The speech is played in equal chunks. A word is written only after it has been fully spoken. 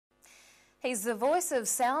He's the voice of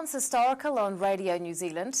Sounds Historical on Radio New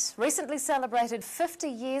Zealand, recently celebrated 50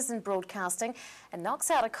 years in broadcasting and knocks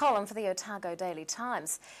out a column for the Otago Daily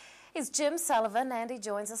Times. He's Jim Sullivan and he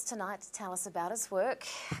joins us tonight to tell us about his work.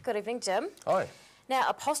 Good evening, Jim. Hi. Now,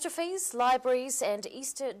 apostrophes, libraries and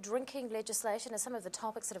Easter drinking legislation are some of the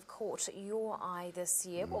topics that have caught your eye this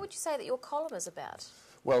year. What would you say that your column is about?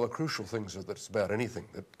 Well, the crucial things are that it's about anything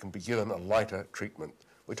that can be given a lighter treatment.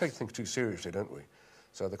 We take things too seriously, don't we?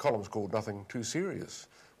 So the column's called Nothing Too Serious,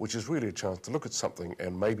 which is really a chance to look at something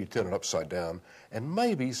and maybe turn it upside down, and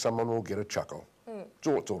maybe someone will get a chuckle.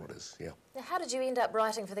 That's all it is, yeah. Now, how did you end up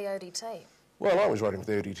writing for the ODT? Well, I was writing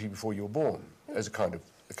for the ODT before you were born, as a kind of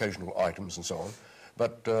occasional items and so on.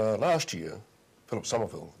 But last year, Philip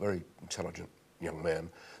Somerville, very intelligent young man,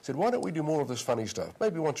 said, why don't we do more of this funny stuff?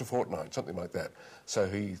 Maybe once a fortnight, something like that. So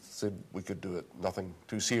he said we could do it nothing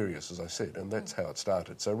too serious, as I said, and that's how it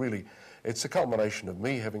started. So really, it's a culmination of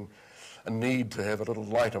me having a need to have a little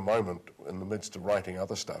lighter moment in the midst of writing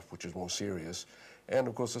other stuff, which is more serious. And,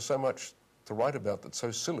 of course, there's so much to write about that's so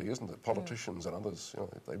silly, isn't it? Politicians and others, you know,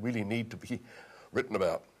 they really need to be written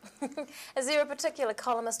about. Is there a particular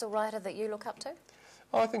columnist or writer that you look up to?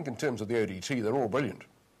 I think in terms of the ODT, they're all brilliant.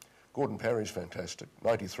 Gordon Parry's fantastic,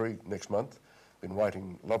 93 next month. Been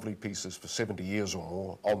writing lovely pieces for 70 years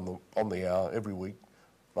or more, on the hour, every week.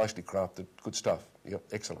 Nicely crafted, good stuff. Yep,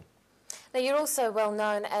 excellent. Now, you're also well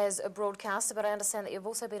known as a broadcaster, but I understand that you've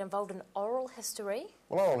also been involved in oral history.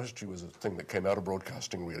 Well, oral history was a thing that came out of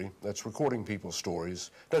broadcasting, really. That's recording people's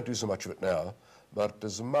stories. Don't do so much of it now, but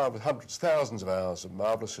there's hundreds, thousands of hours of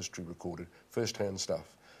marvellous history recorded, first-hand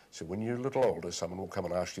stuff. So when you're a little older, someone will come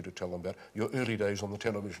and ask you to tell them about your early days on the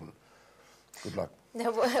television. Good luck.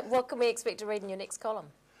 Now, what can we expect to read in your next column?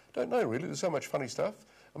 Don't know, really. There's so much funny stuff.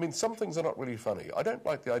 I mean, some things are not really funny. I don't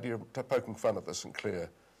like the idea of poking fun at the St Clair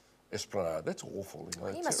Esplanade. That's awful. You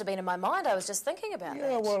know, you must have been in my mind. I was just thinking about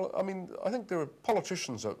that. Yeah, well, I mean, I think there are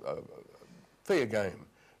politicians are fair game.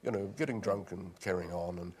 You know, getting drunk and carrying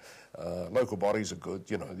on, and local bodies are good.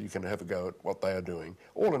 You know, you can have a go at what they are doing,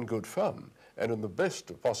 all in good fun and in the best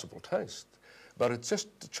of possible taste. But it's just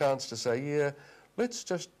a chance to say, yeah, let's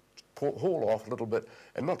just haul off a little bit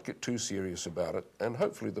and not get too serious about it. And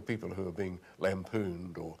hopefully the people who are being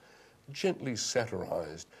lampooned or gently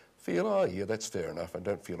satirised feel, oh, yeah, that's fair enough, and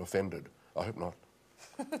don't feel offended. I hope not.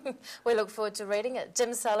 We look forward to reading it.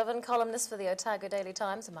 Jim Sullivan, columnist for the Otago Daily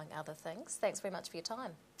Times, among other things. Thanks very much for your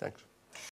time. Thanks.